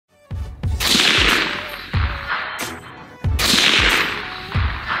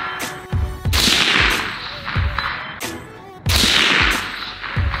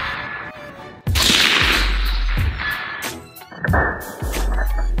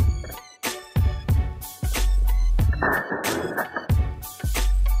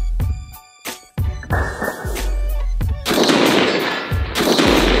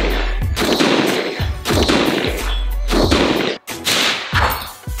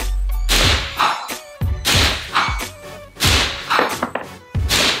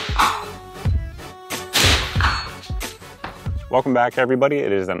Welcome back, everybody.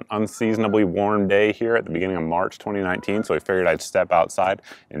 It is an unseasonably warm day here at the beginning of March 2019, so I figured I'd step outside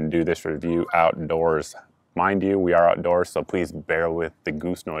and do this review outdoors. Mind you, we are outdoors, so please bear with the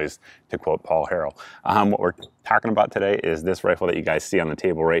goose noise, to quote Paul Harrell. What we're talking about today is this rifle that you guys see on the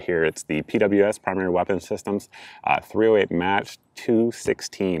table right here. It's the PWS, Primary Weapon Systems, 308 Match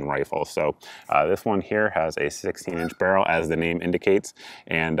 216 rifle. So this one here has a 16-inch barrel, as the name indicates,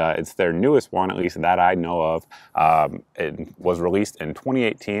 and it's their newest one, at least that I know of. It was released in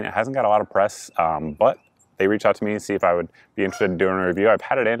 2018. It hasn't got a lot of press, but they reached out to me and see if I would be interested in doing a review. I've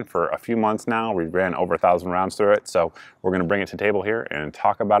had it in for a few months now. We ran over 1,000 rounds through it, so we're going to bring it to the table here and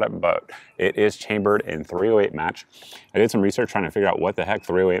talk about it. But it is chambered in 308 match. I did some research trying to figure out what the heck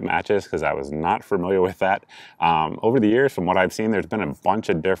 308 match is, because I was not familiar with that. Over the years, from what I've seen, there's been a bunch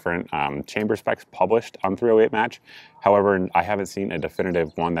of different chamber specs published on 308 match. However, I haven't seen a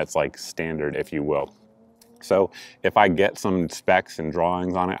definitive one that's like standard, if you will. So if I get some specs and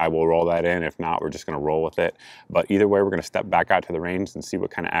drawings on it, I will roll that in. If not, we're just going to roll with it. But either way, we're going to step back out to the range and see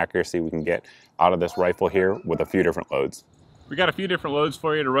what kind of accuracy we can get out of this rifle here with a few different loads. We got a few different loads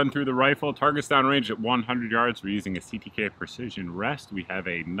for you to run through the rifle. Targets downrange at 100 yards. We're using a CTK Precision Rest. We have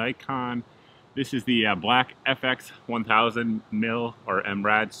a Nikon. This is the black FX 1000 mil or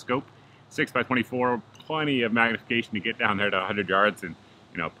MRAD scope, 6x24. Plenty of magnification to get down there to 100 yards and,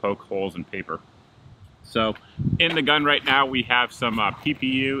 you know, poke holes in paper. So in the gun right now, we have some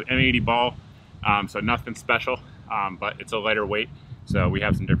PPU M80 ball, so nothing special, but it's a lighter weight. So we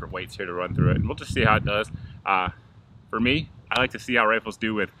have some different weights here to run through it, and we'll just see how it does. For me, I like to see how rifles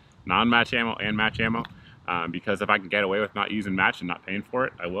do with non-match ammo and match ammo, because if I can get away with not using match and not paying for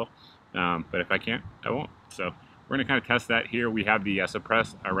it, I will. But if I can't, I won't. So we're gonna kind of test that here. We have the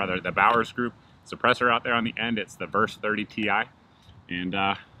the Bowers Group suppressor out there on the end. It's the Verse 30 Ti, and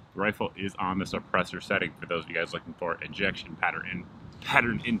the rifle is on the suppressor setting for those of you guys looking for ejection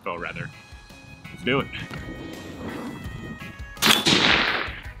pattern info rather. Let's do it.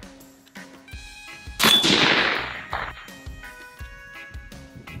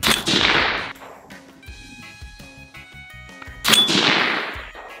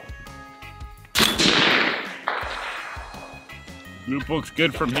 Loop looks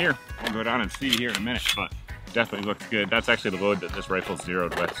good from here. We'll go down and see here in a minute, but definitely looks good. That's actually the load that this rifle's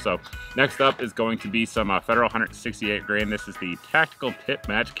zeroed with. So next up is going to be some Federal 168 grain. This is the Tactical Tip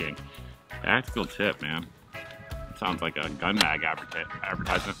Match King. Tactical Tip, man. It sounds like a gun mag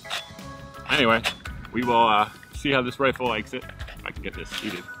advertisement. Anyway, we will see how this rifle likes it. If I can get this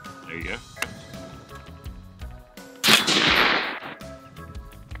seated. There you go.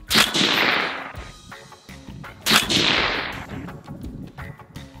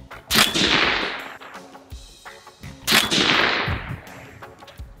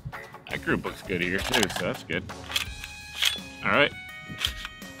 Group looks good here too, so that's good. All right,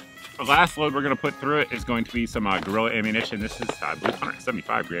 the last load we're going to put through it is going to be some Gorilla ammunition. This is I believe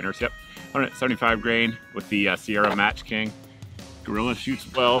 175 grainers. Yep, 175 grain with the Sierra Match King. Gorilla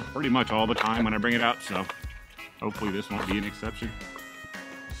shoots well pretty much all the time when I bring it out, so hopefully this won't be an exception.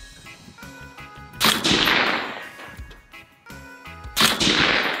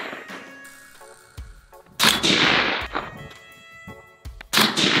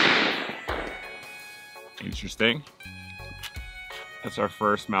 Interesting. That's our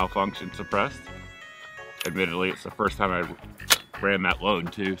first malfunction suppressed. Admittedly, it's the first time I ran that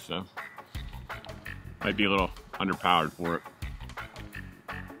load too, so might be a little underpowered for it.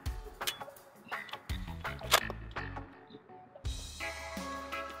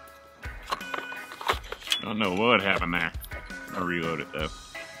 Don't know what happened there. I'll reload it though.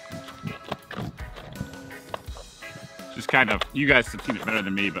 Just kind of, you guys have seen it better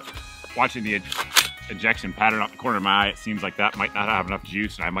than me, but watching the ejection pattern out the corner of my eye, it seems like that might not have enough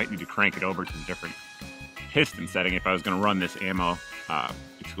juice, and I might need to crank it over to a different piston setting if I was going to run this ammo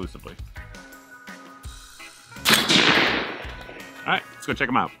exclusively. Alright, let's go check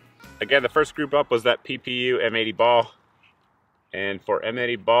them out. Again, the first group up was that PPU M80 ball, and for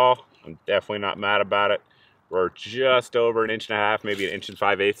M80 ball, I'm definitely not mad about it. We're just over 1.5 inches, maybe 1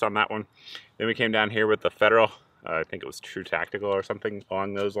 5/8 inches on that one. Then we came down here with the Federal, I think it was True Tactical or something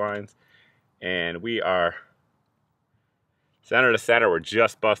along those lines. And we are center to center. We're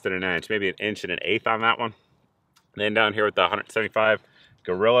just busted 1 inch, maybe 1 1/8 inches on that one. And then down here with the 175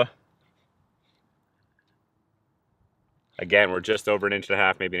 Gorilla. Again, we're just over 1.5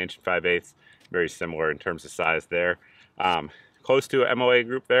 inches, maybe 1 5/8 inches. Very similar in terms of size there. Close to an MOA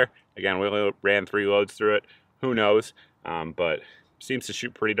group there. Again, we only ran 3 loads through it. Who knows? But seems to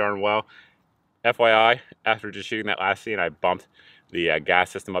shoot pretty darn well. FYI, after just shooting that last scene, I bumped the gas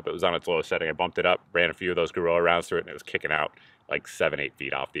system up. It was on its lowest setting. I bumped it up, ran a few of those gorilla rounds through it, and it was kicking out like 7-8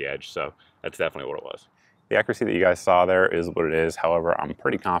 feet off the edge. So that's definitely what it was. The accuracy that you guys saw there is what it is. However, I'm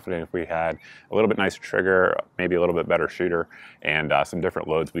pretty confident if we had a little bit nicer trigger, maybe a little bit better shooter, and some different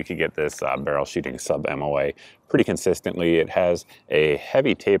loads, we could get this barrel shooting sub MOA pretty consistently. It has a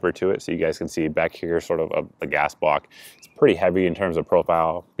heavy taper to it, so you guys can see back here sort of the gas block. It's pretty heavy in terms of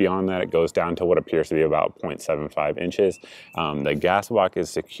profile. Beyond that, it goes down to what appears to be about 0.75 inches. The gas block is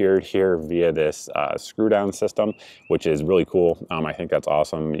secured here via this screw down system, which is really cool. I think that's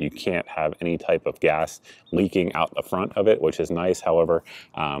awesome. You can't have any type of gas leaking out the front of it, which is nice. However,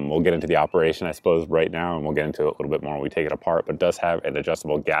 we'll get into the operation, I suppose, right now, and we'll get into it a little bit more when we take it apart, but it does have an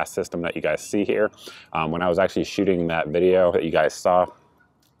adjustable gas system that you guys see here. When I was actually shooting that video that you guys saw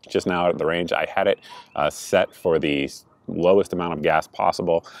just now at the range, I had it set for the lowest amount of gas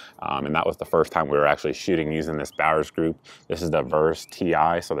possible, and that was the first time we were actually shooting using this Bowers group. This is the Verse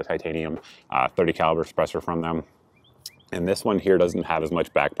TI, so the titanium 30 caliber suppressor from them. And this one here doesn't have as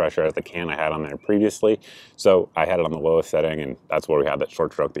much back pressure as the can I had on there previously. So I had it on the lowest setting, and that's where we had that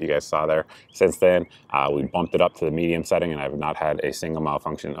short stroke that you guys saw there. Since then, we bumped it up to the medium setting, and I have not had a single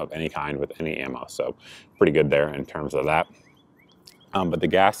malfunction of any kind with any ammo. So pretty good there in terms of that. But the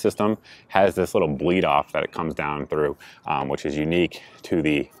gas system has this little bleed off that it comes down through, which is unique to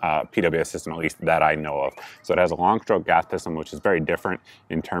the PWS system, at least that I know of. So it has a long stroke gas piston, which is very different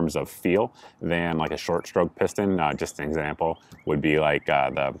in terms of feel than like a short stroke piston. Just an example would be like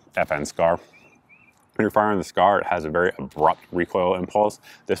the FN Scar. When you're firing the Scar, it has a very abrupt recoil impulse.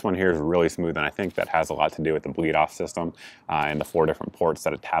 This one here is really smooth, and I think that has a lot to do with the bleed off system and the 4 different ports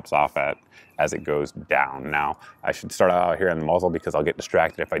that it taps off at as it goes down. Now, I should start out here in the muzzle because I'll get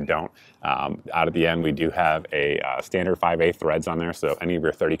distracted if I don't. Out at the end, we do have a standard 5A threads on there, so any of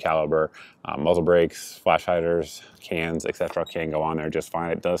your 30 caliber muzzle brakes, flash hiders, cans, etc. can go on there just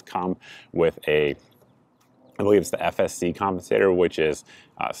fine. It does come with a, I believe it's the FSC compensator, which is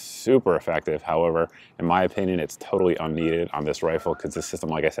super effective. However, in my opinion, it's totally unneeded on this rifle because this system,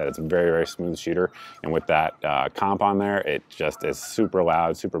 like I said, it's a very, very smooth shooter. And with that comp on there, it just is super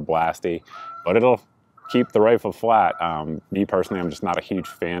loud, super blasty, but it'll keep the rifle flat. Me personally, I'm just not a huge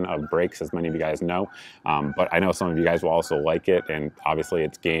fan of brakes, as many of you guys know, but I know some of you guys will also like it, and obviously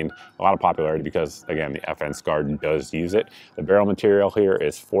it's gained a lot of popularity because, again, the FN Scar does use it. The barrel material here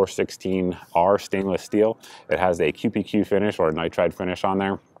is 416R stainless steel. It has a QPQ finish or a nitride finish on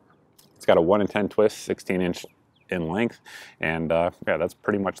there. It's got a 1 in 10 twist, 16-inch in length, and yeah, that's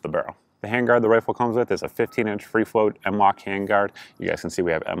pretty much the barrel. The handguard the rifle comes with is a 15-inch free float M-lock handguard. You guys can see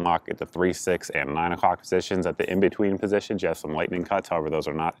we have M-lock at the 3, 6, and 9 o'clock positions. At the in-between positions, you have some lightning cuts. However, those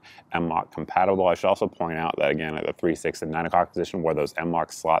are not M-lock compatible. I should also point out that, again, at the 3, 6, and 9 o'clock position where those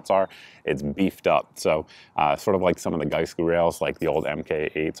M-lock slots are, it's beefed up. So sort of like some of the Geisel rails, like the old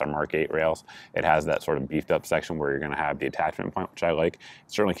MK8s or Mark 8 rails, it has that sort of beefed up section where you're going to have the attachment point, which I like.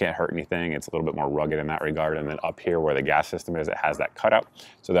 It certainly can't hurt anything. It's a little bit more rugged in that regard. And then up here where the gas system is, it has that cutout.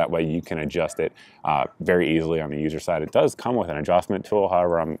 So that way you can adjust it very easily on the user side. It does come with an adjustment tool.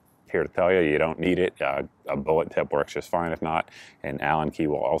 However, I'm here to tell you, you don't need it. A bullet tip works just fine. If not, an Allen key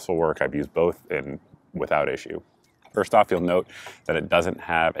will also work. I've used both and without issue. First off, you'll note that it doesn't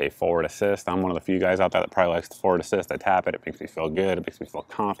have a forward assist. I'm one of the few guys out there that probably likes the forward assist. I tap it, it makes me feel good, it makes me feel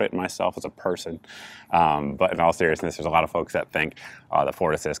confident in myself as a person. But in all seriousness, there's a lot of folks that think the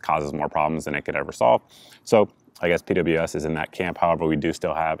forward assist causes more problems than it could ever solve. So I guess PWS is in that camp. However, we do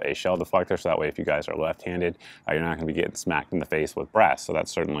still have a shell deflector, so that way if you guys are left-handed, you're not going to be getting smacked in the face with brass. So that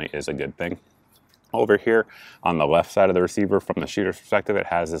certainly is a good thing. Over here on the left side of the receiver, from the shooter's perspective, it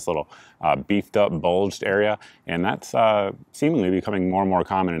has this little beefed up, bulged area, and that's seemingly becoming more and more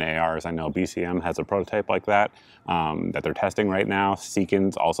common in ARs. I know BCM has a prototype like that that they're testing right now.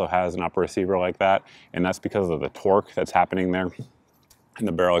 Seekins also has an upper receiver like that, and that's because of the torque that's happening there in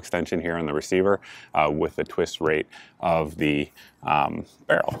the barrel extension here on the receiver with the twist rate of the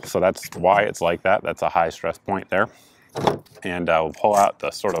barrel. So that's why it's like that. That's a high stress point there. And we'll pull out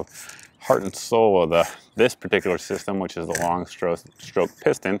the sort of heart and soul of this particular system, which is the long stroke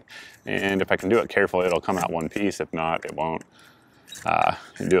piston. And if I can do it carefully, it'll come out one piece. If not, it won't.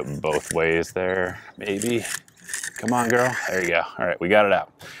 Do it both ways there, maybe. Come on, girl. There you go. All right, we got it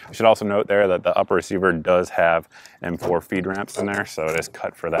out. I should also note there that the upper receiver does have M4 feed ramps in there, so it is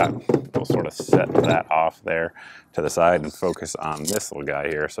cut for that. We'll sort of set that off there to the side and focus on this little guy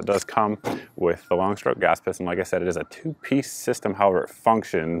here. So it does come with the long stroke gas piston. Like I said, it is a 2-piece system. However, it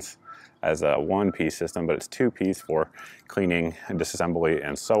functions as a 1-piece system, but it's 2-piece for cleaning and disassembly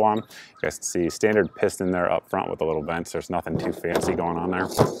and so on. You guys can see standard piston there up front with the little vents. There's nothing too fancy going on there.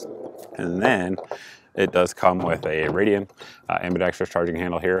 And then It does come with a radian ambidextrous charging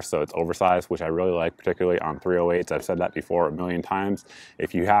handle here, so it's oversized, which I really like, particularly on 308s. I've said that before a million times.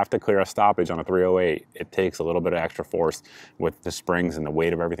 If you have to clear a stoppage on a 308, it takes a little bit of extra force with the springs and the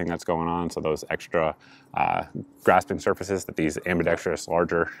weight of everything that's going on. So those extra grasping surfaces that these ambidextrous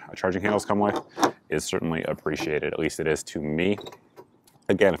larger charging handles come with is certainly appreciated. At least it is to me.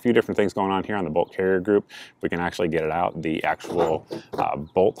 Again, a few different things going on here on the bolt carrier group. We can actually get it out. The actual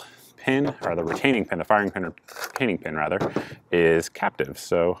bolt pin, or the retaining pin, the firing pin, or retaining pin rather, is captive.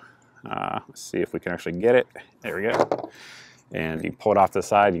 So let's see if we can actually get it. There we go. And you pull it off to the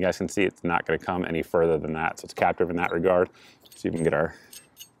side, you guys can see it's not going to come any further than that. So it's captive in that regard. So you can get our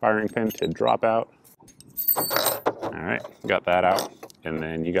firing pin to drop out. All right, got that out. And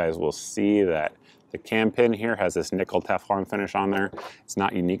then you guys will see that the cam pin here has this nickel Teflon finish on there. It's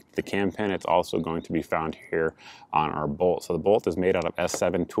not unique to the cam pin. It's also going to be found here on our bolt. So the bolt is made out of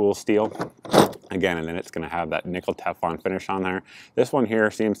S7 tool steel. Again, and then it's going to have that nickel Teflon finish on there. This one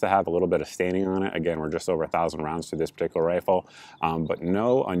here seems to have a little bit of staining on it. Again, we're just over 1,000 rounds to this particular rifle, but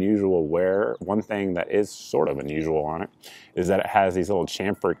no unusual wear. One thing that is sort of unusual on it is that it has these little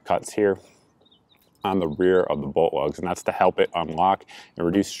chamfer cuts here on the rear of the bolt lugs, and that's to help it unlock and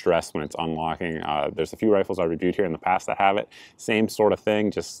reduce stress when it's unlocking. There's a few rifles I reviewed here in the past that have it. Same sort of thing,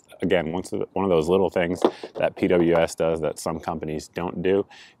 just again, one of those little things that PWS does that some companies don't do.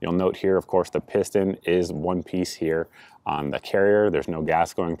 You'll note here, of course, the piston is one piece here on the carrier. There's no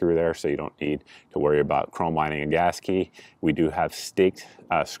gas going through there, so you don't need to worry about chrome lining a gas key. We do have staked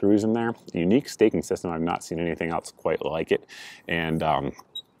screws in there. A unique staking system. I've not seen anything else quite like it. And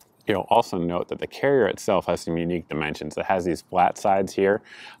you'll also note that the carrier itself has some unique dimensions. It has these flat sides here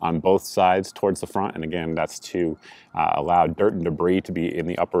on both sides towards the front, and again, that's to allow dirt and debris to be in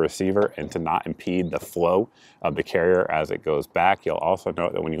the upper receiver and to not impede the flow of the carrier as it goes back. You'll also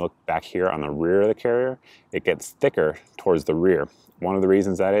note that when you look back here on the rear of the carrier, it gets thicker towards the rear. One of the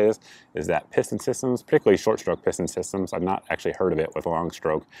reasons that is that piston systems, particularly short stroke piston systems, I've not actually heard of it with long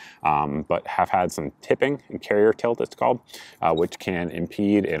stroke, but have had some tipping and carrier tilt, it's called, which can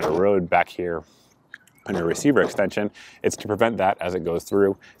impede and erode back here on your receiver extension. It's to prevent that as it goes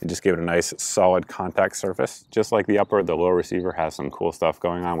through and just give it a nice solid contact surface. Just like the upper, the lower receiver has some cool stuff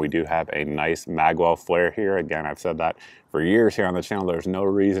going on. We do have a nice magwell flare here. Again, I've said that for years here on the channel. There's no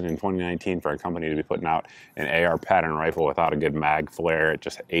reason in 2019 for a company to be putting out an AR pattern rifle without a good mag flare. It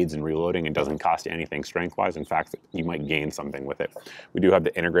just aids in reloading and doesn't cost you anything strength-wise. In fact, you might gain something with it. We do have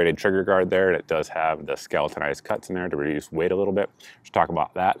the integrated trigger guard there. It does have the skeletonized cuts in there to reduce weight a little bit. Let's talk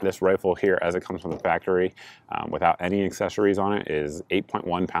about that. This rifle here, as it comes from the factory, without any accessories on it, is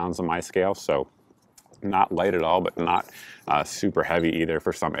 8.1 pounds on my scale. So not light at all, but not super heavy either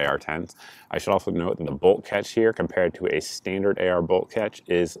for some AR-10s. I should also note that the bolt catch here compared to a standard AR bolt catch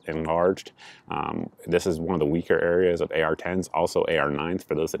is enlarged. This is one of the weaker areas of AR-10s, also AR-9s.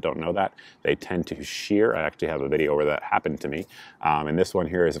 For those that don't know that, they tend to shear. I actually have a video where that happened to me. And this one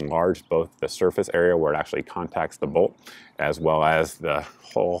here is enlarged, both the surface area where it actually contacts the bolt, as well as the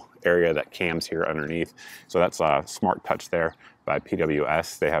whole area that cams here underneath. So that's a smart touch there by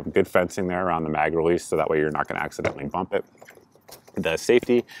PWS. They have good fencing there around the mag release, so that way you're not going to accidentally bump it. The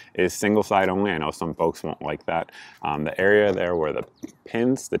safety is single side only. I know some folks won't like that. The area there where the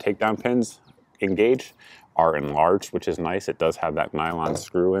pins, the takedown pins engage, are enlarged, which is nice. It does have that nylon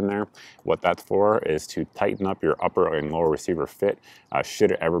screw in there. What that's for is to tighten up your upper and lower receiver fit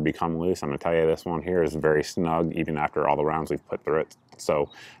should it ever become loose. I'm going to tell you, this one here is very snug even after all the rounds we've put through it. So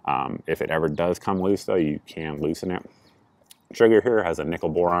if it ever does come loose though, you can loosen it. Trigger here has a nickel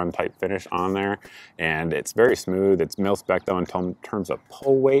boron type finish on there, and it's very smooth. It's mil-spec though in terms of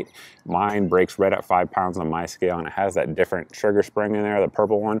pull weight. Mine breaks right at 5 pounds on my scale, and it has that different trigger spring in there, the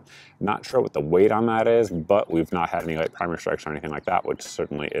purple one. Not sure what the weight on that is, but we've not had any like primer strikes or anything like that, which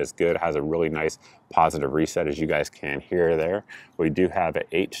certainly is good. It has a really nice positive reset, as you guys can hear there. We do have an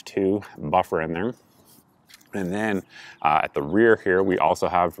H2 buffer in there. And then at the rear here, we also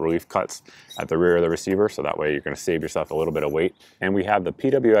have relief cuts at the rear of the receiver, so that way you're going to save yourself a little bit of weight. And we have the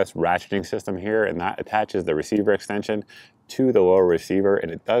PWS ratcheting system here, and that attaches the receiver extension to the lower receiver,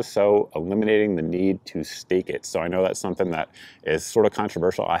 and it does so eliminating the need to stake it. So I know that's something that is sort of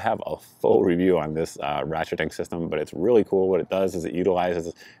controversial. I have a full review on this ratcheting system, but it's really cool. What it does is it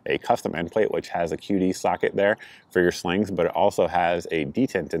utilizes a custom end plate, which has a QD socket there for your slings, but it also has a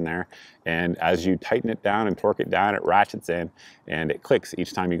detent in there. And as you tighten it down and torque it down, it ratchets in and it clicks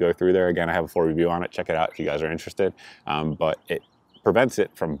each time you go through there. Again, I have a full review on it. Check it out if you guys are interested. But it prevents it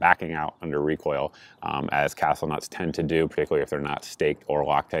from backing out under recoil, as castle nuts tend to do, particularly if they're not staked or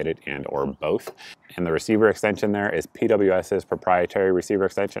Loctited and or both. And the receiver extension there is PWS's proprietary receiver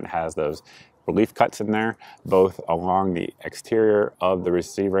extension. It has those relief cuts in there, both along the exterior of the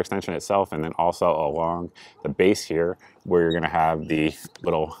receiver extension itself and then also along the base here, where you're going to have the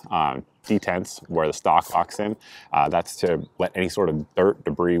little detents where the stock locks in. That's to let any sort of dirt,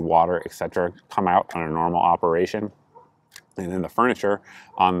 debris, water, etc. come out on a normal operation. And then the furniture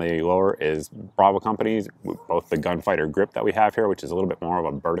on the lower is Bravo Company's, both the gunfighter grip that we have here, which is a little bit more of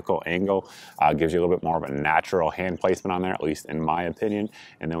a vertical angle, gives you a little bit more of a natural hand placement on there, at least in my opinion.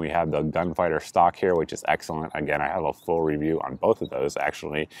 And then we have the gunfighter stock here, which is excellent. Again, I have a full review on both of those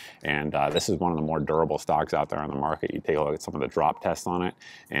actually. And this is one of the more durable stocks out there on the market. You take a look at some of the drop tests on it,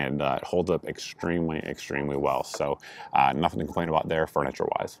 and it holds up extremely, extremely well. So nothing to complain about there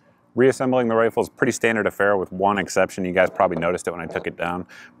furniture-wise. Reassembling the rifle is pretty standard affair with one exception. You guys probably noticed it when I took it down,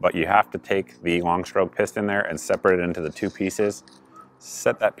 but you have to take the long stroke piston there and separate it into the two pieces.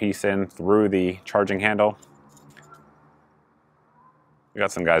 Set that piece in through the charging handle. We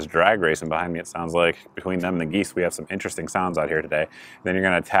got some guys drag racing behind me, it sounds like. Between them and the geese, we have some interesting sounds out here today. Then you're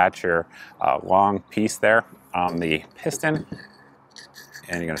going to attach your long piece there on the piston,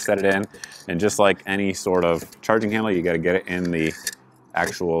 and you're going to set it in. And just like any sort of charging handle, you got to get it in the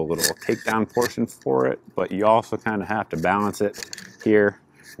actual little takedown portion for it, but you also kind of have to balance it here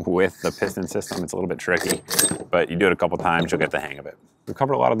with the piston system. It's a little bit tricky, but you do it a couple times, you'll get the hang of it. We've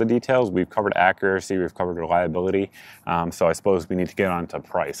covered a lot of the details. We've covered accuracy, we've covered reliability, so I suppose we need to get on to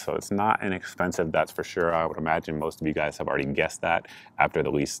price. So it's not inexpensive, that's for sure. I would imagine most of you guys have already guessed that after the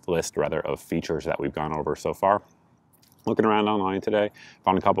list of features that we've gone over so far. Looking around online today,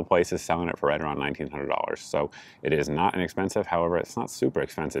 found a couple places selling it for right around $1,900. So it is not inexpensive. However, it's not super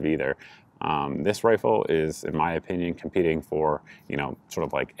expensive either. This rifle is, in my opinion, competing for, you know, sort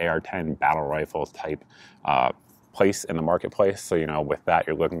of like AR-10 battle rifle type place in the marketplace. So, you know, with that,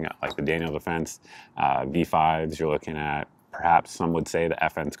 you're looking at like the Daniel Defense V5s. You're looking at perhaps some would say the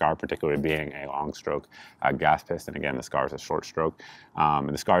FN SCAR, particularly being a long stroke gas piston. Again, the SCAR is a short stroke. And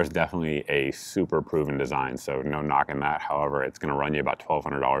the SCAR is definitely a super proven design, so no knocking that. However, it's going to run you about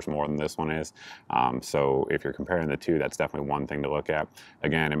 $1,200 more than this one is. So if you're comparing the two, that's definitely one thing to look at.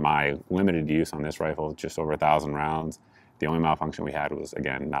 Again, in my limited use on this rifle, just over 1,000 rounds. The only malfunction we had was,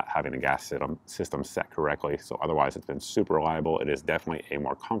 again, not having the gas system set correctly. So otherwise, it's been super reliable. It is definitely a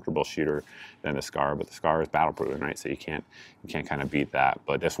more comfortable shooter than the SCAR, but the SCAR is battle proven, right? So you can't kind of beat that.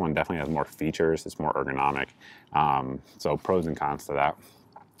 But this one definitely has more features. It's more ergonomic. So pros and cons to that.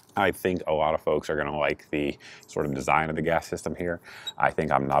 I think a lot of folks are going to like the sort of design of the gas system here. I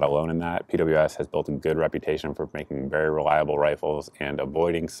think I'm not alone in that. PWS has built a good reputation for making very reliable rifles and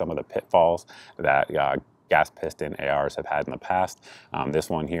avoiding some of the pitfalls that gas piston ARs have had in the past. This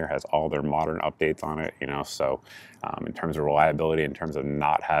one here has all their modern updates on it, you know, so in terms of reliability, in terms of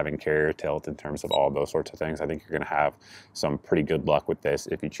not having carrier tilt, in terms of all those sorts of things, I think you're going to have some pretty good luck with this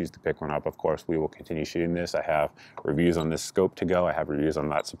if you choose to pick one up. Of course, we will continue shooting this. I have reviews on this scope to go. I have reviews on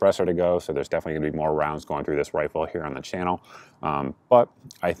that suppressor to go, so there's definitely going to be more rounds going through this rifle here on the channel. But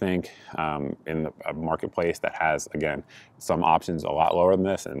I think in the marketplace that has, again, some options a lot lower than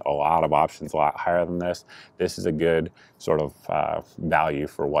this and a lot of options a lot higher than this, this is a good sort of value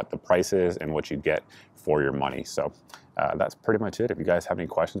for what the price is and what you get for your money. So that's pretty much it. If you guys have any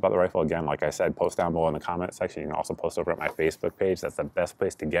questions about the rifle, again, like I said, post down below in the comment section. You can also post over at my Facebook page. That's the best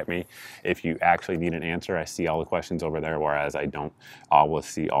place to get me if you actually need an answer. I see all the questions over there, whereas I don't always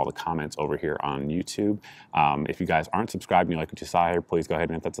see all the comments over here on YouTube. If you guys aren't subscribed and you like what you saw here, please go ahead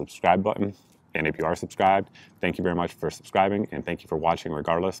and hit that subscribe button. And if you are subscribed, thank you very much for subscribing, and thank you for watching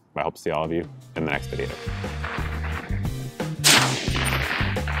regardless. I hope to see all of you in the next video.